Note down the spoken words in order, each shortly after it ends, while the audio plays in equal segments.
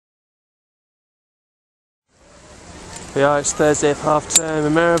Yeah, it's Thursday of half term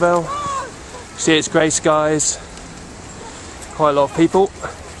in Meribel. See, it's grey skies, quite a lot of people.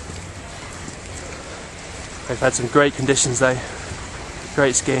 They've had some great conditions though,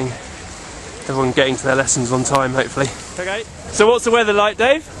 great skiing. Everyone getting to their lessons on time, hopefully. Okay, so what's the weather like,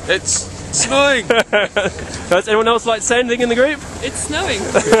 Dave? It's snowing! Does anyone else like to say anything in the group? It's snowing.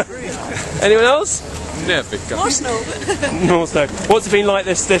 Anyone else? Never More snow. More snow. What's it been like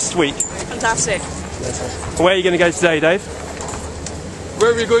this week? Fantastic. Where are you going to go today, Dave?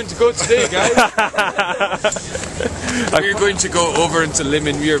 Where are we going to go today, guys? We're going to go over into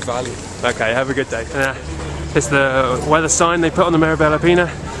Limon Valley. Okay, have a good day. It's the weather sign they put on the Meribel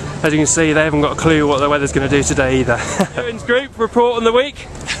Alpina. As you can see, they haven't got a clue what the weather's going to do today either. Owen's group report on the week.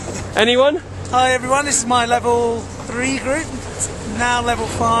 Anyone? Hi everyone, this is my level 3 group. Now level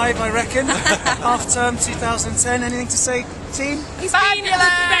 5, I reckon. Half term 2010. Anything to say, team? He's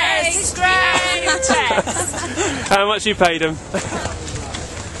fabulous! Great! How much you paid him?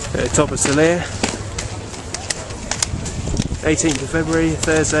 Bit of top of Celia. 18th of February,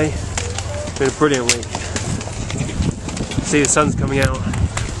 Thursday. Been a brilliant week. See the sun's coming out.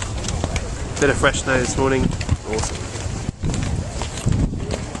 Bit of fresh snow this morning. Awesome.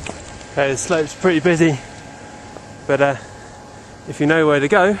 Okay, the slope's pretty busy, but if you know where to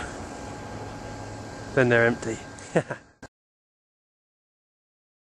go, then they're empty.